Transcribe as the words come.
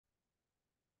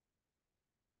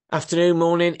Afternoon,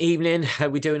 morning, evening. How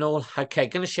we doing all? Okay,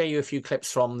 going to show you a few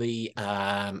clips from the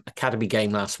academy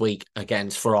game last week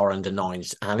against for our under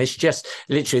nines, and it's just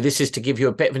literally this is to give you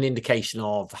a bit of an indication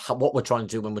of what we're trying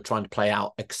to do when we're trying to play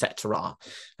out, etc.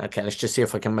 Okay, let's just see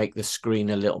if I can make the screen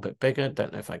a little bit bigger.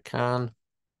 Don't know if I can.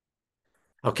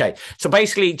 Okay, so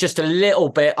basically just a little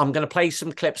bit. I'm going to play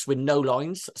some clips with no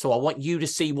lines, so I want you to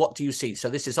see what do you see. So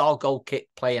this is our goal kick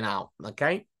playing out.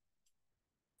 Okay,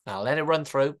 now let it run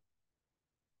through.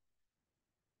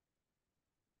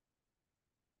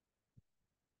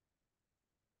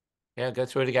 Yeah, go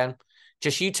through it again.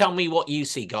 Just you tell me what you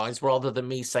see, guys, rather than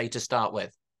me say to start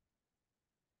with.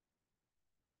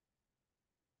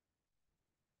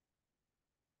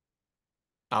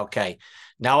 Okay.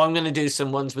 Now I'm going to do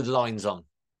some ones with lines on.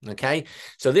 Okay.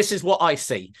 So this is what I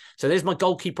see. So there's my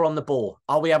goalkeeper on the ball.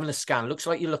 Are we having a scan? Looks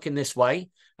like you're looking this way.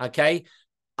 Okay.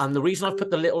 And the reason I've put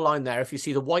the little line there, if you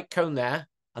see the white cone there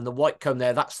and the white cone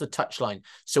there, that's the touch line.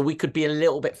 So we could be a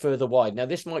little bit further wide. Now,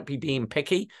 this might be being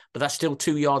picky, but that's still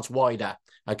 2 yards wider.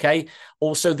 Okay.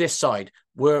 Also, this side,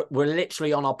 we're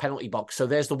literally on our penalty box. So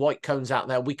there's the white cones out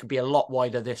there. We could be a lot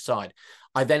wider this side.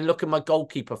 I then look at my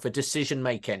goalkeeper for decision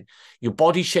making. Your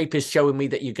body shape is showing me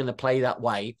that you're going to play that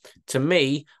way. To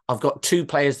me, I've got 2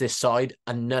 players this side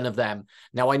and none of them.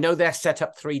 Now, I know they're set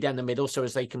up 3 down the middle so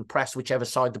as they can press whichever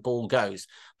side the ball goes.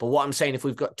 But what I'm saying, if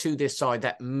we've got 2 this side,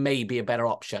 that may be a better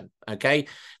option. Okay.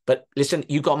 But listen,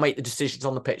 you've got to make the decisions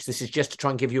on the pitch. This is just to try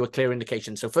and give you a clear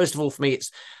indication. So first of all, for me,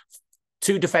 it's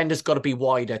 2 defenders got to be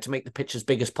wider to make the pitch as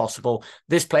big as possible.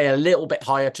 This player a little bit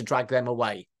higher to drag them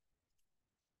away.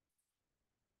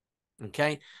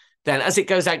 Okay. Then as it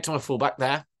goes out to my fullback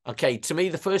there, okay, to me,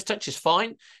 the first touch is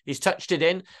fine. He's touched it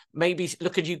in. Maybe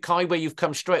look at you, Kai, where you've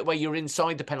come straight away. You're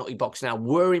inside the penalty box now.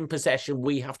 We're in possession.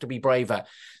 We have to be braver.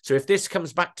 So if this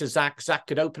comes back to Zach, Zach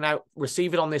could open out,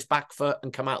 receive it on this back foot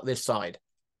and come out this side.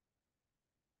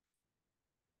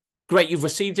 Great, you've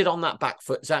received it on that back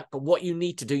foot, Zach, but what you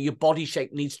need to do, your body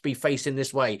shape needs to be facing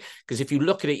this way. Because if you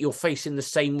look at it, you're facing the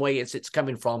same way as it's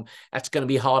coming from. That's going to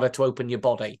be harder to open your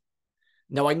body.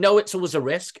 Now, I know it's always a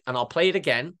risk, and I'll play it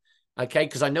again, okay,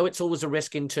 because I know it's always a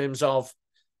risk in terms of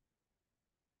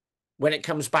when it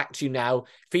comes back to you now.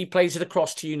 If he plays it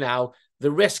across to you now,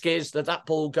 the risk is that that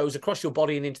ball goes across your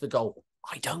body and into the goal.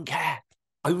 I don't care.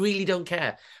 I really don't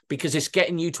care because it's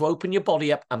getting you to open your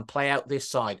body up and play out this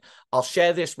side. I'll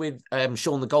share this with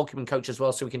Sean, the goalkeeping coach, as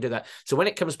well, so we can do that. So when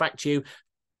it comes back to you,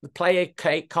 the player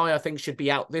Kai, I think, should be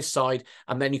out this side,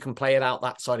 and then you can play it out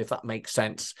that side if that makes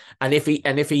sense. And if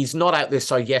he's not out this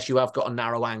side, yes, you have got a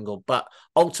narrow angle, but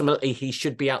ultimately he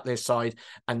should be out this side,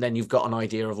 and then you've got an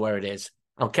idea of where it is.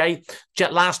 Okay,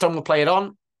 last time we'll play it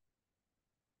on.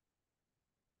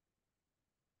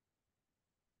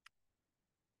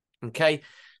 Okay,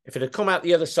 if it had come out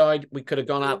the other side, we could have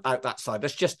gone out that side.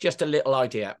 That's just a little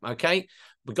idea. Okay,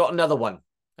 we got another one.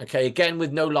 Okay, again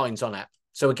with no lines on it.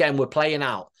 So again, we're playing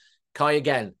out. Kai,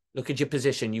 again, look at your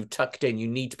position. You've tucked in. You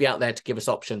need to be out there to give us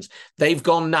options. They've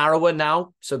gone narrower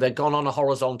now, so they've gone on a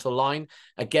horizontal line.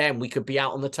 Again, we could be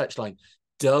out on the touchline.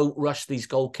 Don't rush these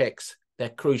goal kicks. They're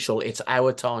crucial. It's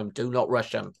our time. Do not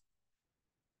rush them.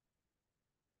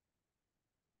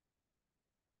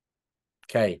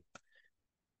 Okay.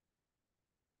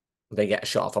 They get a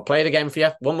shot off. I'll play it again for you.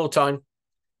 One more time.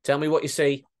 Tell me what you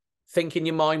see. Think in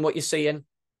your mind what you're seeing.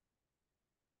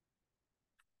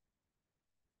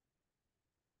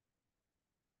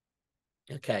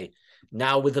 Okay.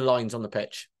 Now with the lines on the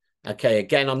pitch. Okay.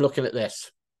 Again, I'm looking at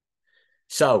this.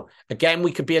 So again,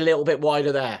 we could be a little bit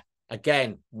wider there.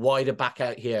 Again, wider back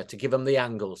out here to give them the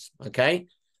angles. Okay.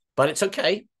 But it's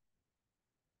okay.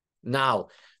 Now,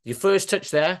 your first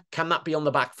touch there, can that be on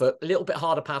the back foot? A little bit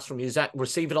harder pass from you, Zach.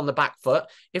 Receive it on the back foot.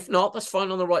 If not, that's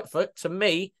fine on the right foot. To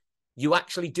me, you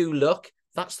actually do look.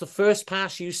 That's the first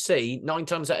pass you see. 9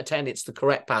 times out of 10, it's the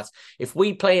correct pass. If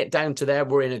we play it down to there,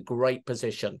 we're in a great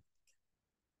position.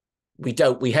 We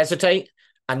don't. We hesitate.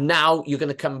 And now you're going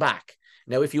to come back.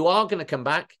 Now, if you are going to come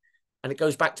back and it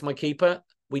goes back to my keeper,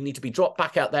 we need to be dropped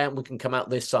back out there and we can come out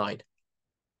this side.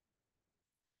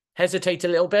 Hesitate a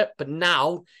little bit, but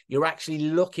now you're actually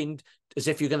looking as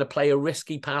if you're going to play a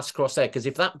risky pass across there. Because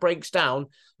if that breaks down,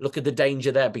 look at the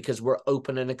danger there because we're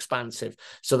open and expansive.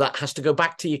 So that has to go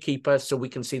back to your keeper so we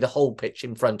can see the whole pitch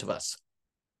in front of us.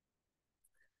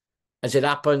 As it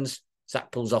happens,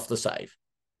 Zach pulls off the save.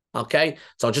 Okay,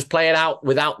 so I'll just play it out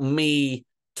without me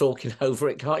talking over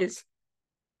it, guys.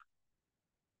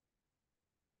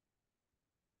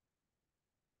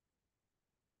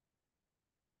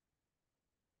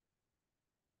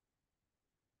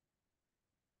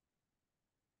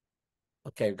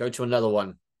 Okay, go to another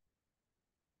one.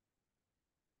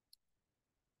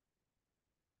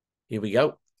 Here we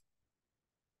go.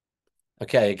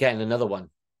 Okay, again, another one.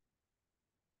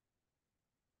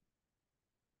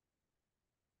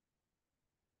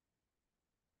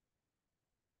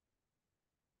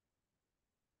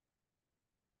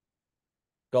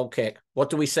 Goal kick. What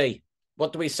do we see?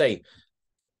 What do we see?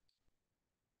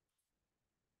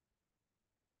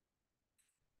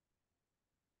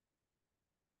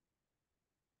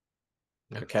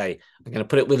 Okay, I'm going to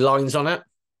put it with lines on it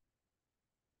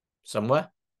somewhere.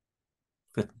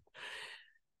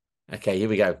 Okay, here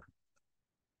we go.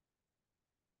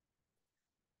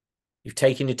 You've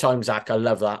taken your time, Zach. I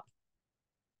love that.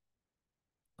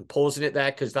 I'm pausing it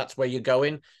there because that's where you're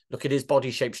going. Look at his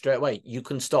body shape straight away. You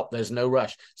can stop. There's no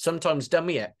rush. Sometimes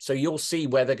dummy it, so you'll see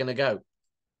where they're going to go.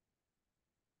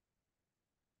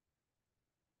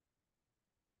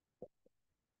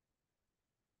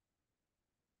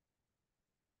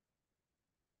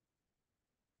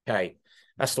 Okay,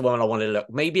 that's the one I want to look.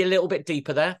 Maybe a little bit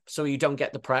deeper there so you don't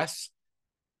get the press.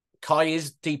 Kai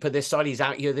is deeper this side. He's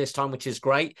out here this time, which is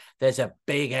great. There's a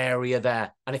big area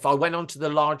there. And if I went onto the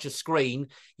larger screen,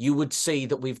 you would see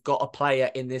that we've got a player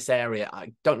in this area.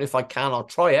 I don't know if I can. I'll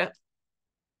try it.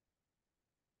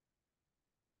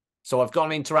 So I've gone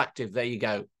interactive. There you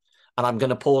go. And I'm going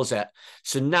to pause it.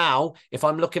 So now, if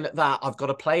I'm looking at that, I've got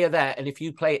a player there. And if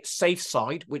you play it safe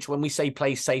side, which when we say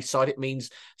play safe side, it means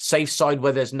safe side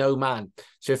where there's no man.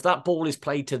 So if that ball is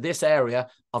played to this area,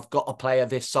 I've got a player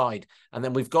this side. And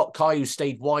then we've got Kai who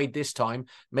stayed wide this time.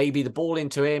 Maybe the ball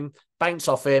into him, bounce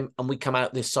off him, and we come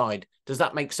out this side. Does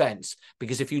that make sense?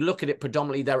 Because if you look at it,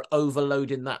 predominantly they're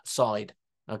overloading that side.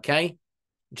 Okay?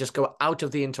 Just go out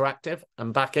of the interactive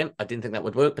and back in. I didn't think that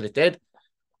would work, but it did.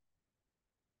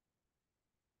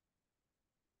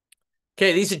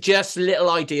 Okay, these are just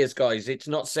little ideas, guys. It's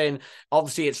not saying,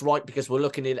 obviously, it's right because we're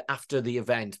looking at it after the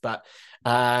event. But,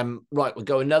 right, we'll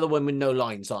go another one with no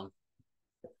lines on.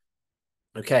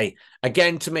 Okay,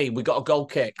 again, to me, we got a goal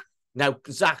kick. Now,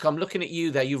 Zach, I'm looking at you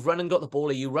there. You've run and got the ball.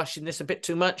 Are you rushing this a bit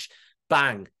too much?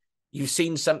 Bang. You've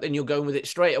seen something. You're going with it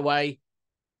straight away.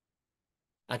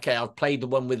 Okay, I've played the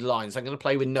one with lines. I'm going to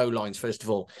play with no lines, first of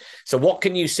all. So what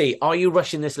can you see? Are you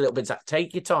rushing this a little bit, Zach?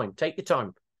 Take your time. Take your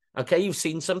time. Okay, you've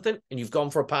seen something and you've gone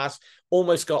for a pass.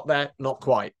 Almost got there, not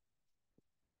quite.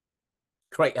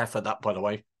 Great effort, that, by the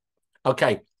way.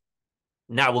 Okay,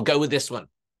 now we'll go with this one.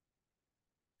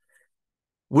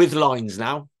 With lines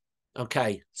now.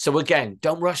 Okay, so again,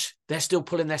 don't rush. They're still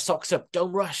pulling their socks up.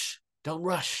 Don't rush. Don't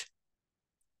rush.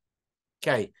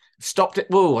 Okay, stopped it.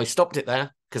 Whoa, I stopped it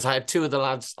there because I had two of the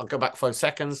lads. I'll go back 5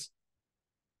 seconds.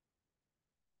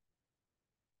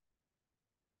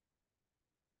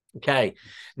 Okay,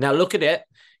 now look at it.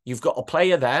 You've got a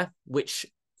player there, which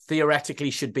theoretically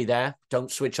should be there.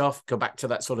 Don't switch off. Go back to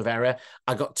that sort of area.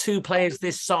 I got two players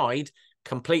this side,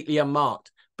 completely unmarked,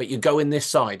 but you go in this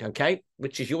side, okay?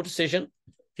 Which is your decision.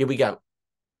 Here we go.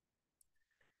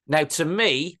 Now, to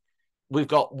me, we've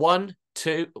got one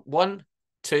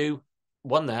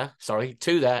there, sorry,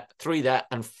 two there, three there,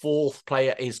 and fourth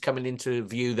player is coming into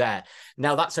view there.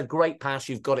 Now, that's a great pass.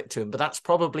 You've got it to him, but that's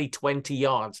probably 20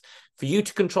 yards. For you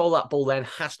to control that ball then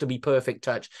has to be perfect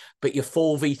touch, but you're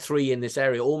 4v3 in this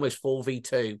area, almost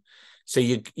 4v2. So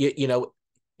you know,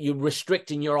 you're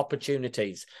restricting your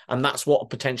opportunities, and that's what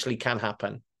potentially can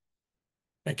happen.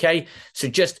 Okay, so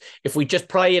just if we just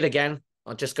play it again,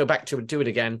 I'll just go back to and do it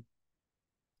again.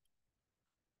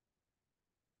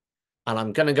 And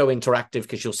I'm going to go interactive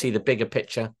because you'll see the bigger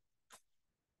picture.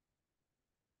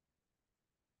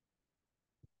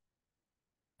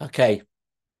 Okay.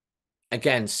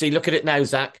 Again, see, look at it now,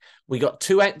 Zach. We got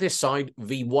two out this side,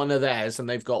 V1 of theirs, and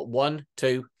they've got 1,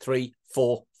 2, 3,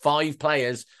 4, 5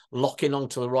 players locking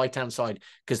onto the right-hand side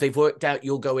because they've worked out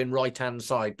you'll go in right-hand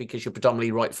side because you're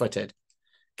predominantly right-footed.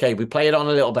 Okay, we play it on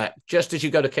a little bit. Just as you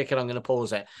go to kick it, I'm going to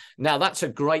pause it. Now, that's a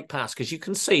great pass because you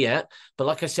can see it. But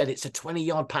like I said, it's a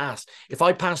 20-yard pass. If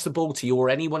I pass the ball to you or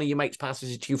any one of your mates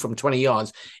passes it to you from 20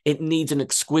 yards, it needs an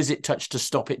exquisite touch to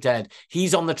stop it dead.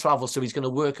 He's on the travel, so he's going to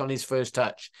work on his first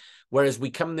touch. Whereas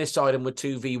we come this side and we're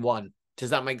 2v1. Does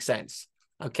that make sense?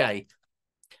 Okay.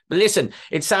 But listen,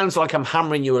 it sounds like I'm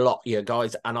hammering you a lot here,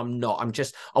 guys, and I'm not.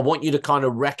 I want you to kind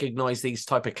of recognize these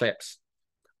type of clips.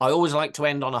 I always like to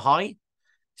end on a high.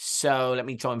 So let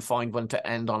me try and find one to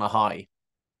end on a high.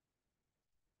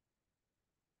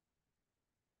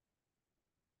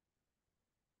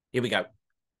 Here we go.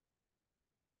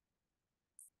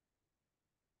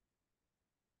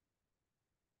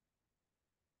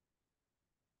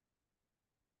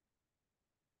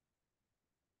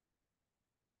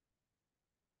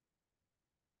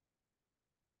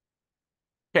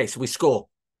 Okay, so we score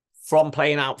from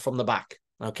playing out from the back.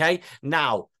 Okay,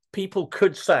 now people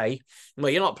could say, well,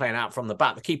 you're not playing out from the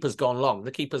back. The keeper's gone long.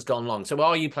 The keeper's gone long. So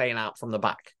are you playing out from the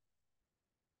back?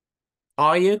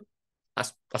 Are you?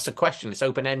 That's a question. It's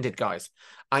open-ended, guys.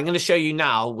 I'm going to show you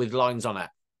now with lines on it.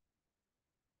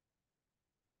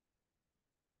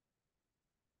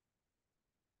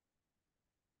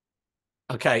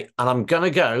 Okay, and I'm going to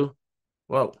go,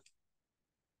 well,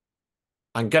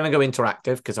 I'm going to go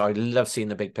interactive because I love seeing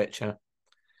the big picture.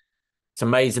 It's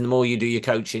amazing. The more you do your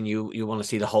coaching, you want to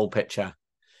see the whole picture.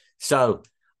 So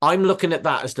I'm looking at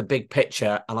that as the big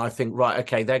picture, and I think, right,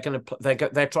 okay,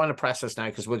 they're trying to press us now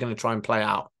because we're going to try and play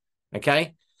out.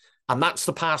 Okay, and that's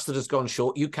the pass that has gone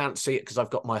short. You can't see it because I've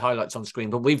got my highlights on screen,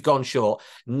 but we've gone short.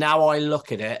 Now I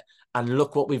look at it and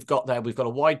look what we've got there. We've got a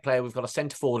wide player. We've got a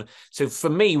centre forward. So for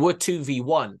me, we're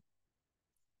 2v1. And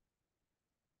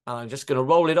I'm just going to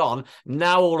roll it on.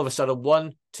 Now all of a sudden,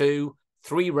 1, 2,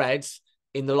 3 reds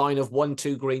in the line of 1,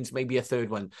 2 greens, maybe a third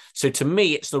one. So to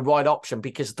me, it's the right option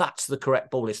because that's the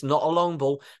correct ball. It's not a long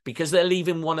ball because they're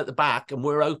leaving one at the back and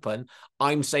we're open.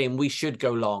 I'm saying we should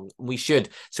go long. We should.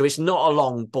 So it's not a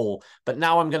long ball. But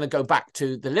now I'm going to go back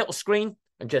to the little screen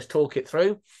and just talk it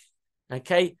through.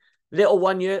 Okay. Little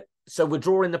one here. So we're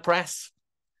drawing the press.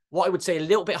 What I would say a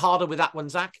little bit harder with that one,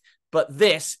 Zach. But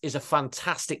this is a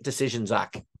fantastic decision,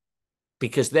 Zach.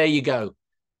 Because there you go.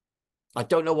 I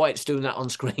don't know why it's doing that on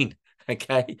screen.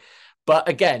 Okay. But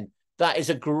again, that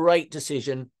is a great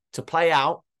decision to play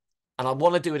out. And I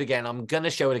want to do it again. I'm going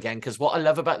to show it again because what I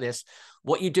love about this,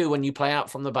 what you do when you play out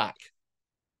from the back.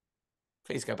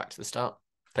 Please go back to the start.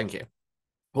 Thank you.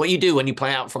 What you do when you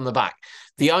play out from the back.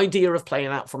 The idea of playing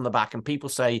out from the back, and people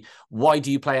say, why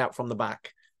do you play out from the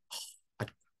back?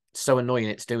 It's so annoying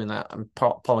it's doing that.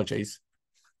 Apologies.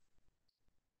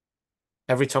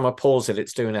 Every time I pause it,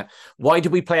 it's doing it. Why do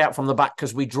we play out from the back?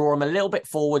 Because we draw them a little bit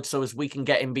forward so as we can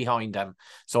get in behind them.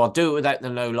 So I'll do it without the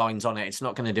no lines on it. It's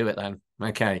not going to do it then.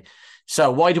 Okay. So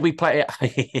why do we play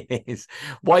it?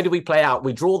 Why do we play out?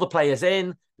 We draw the players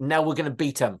in. Now we're going to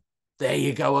beat them. There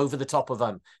you go, over the top of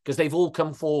them because they've all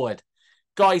come forward.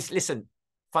 Guys, listen,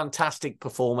 fantastic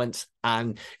performance.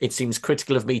 And it seems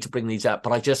critical of me to bring these up,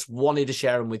 but I just wanted to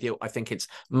share them with you. I think it's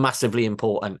massively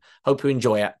important. Hope you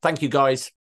enjoy it. Thank you, guys.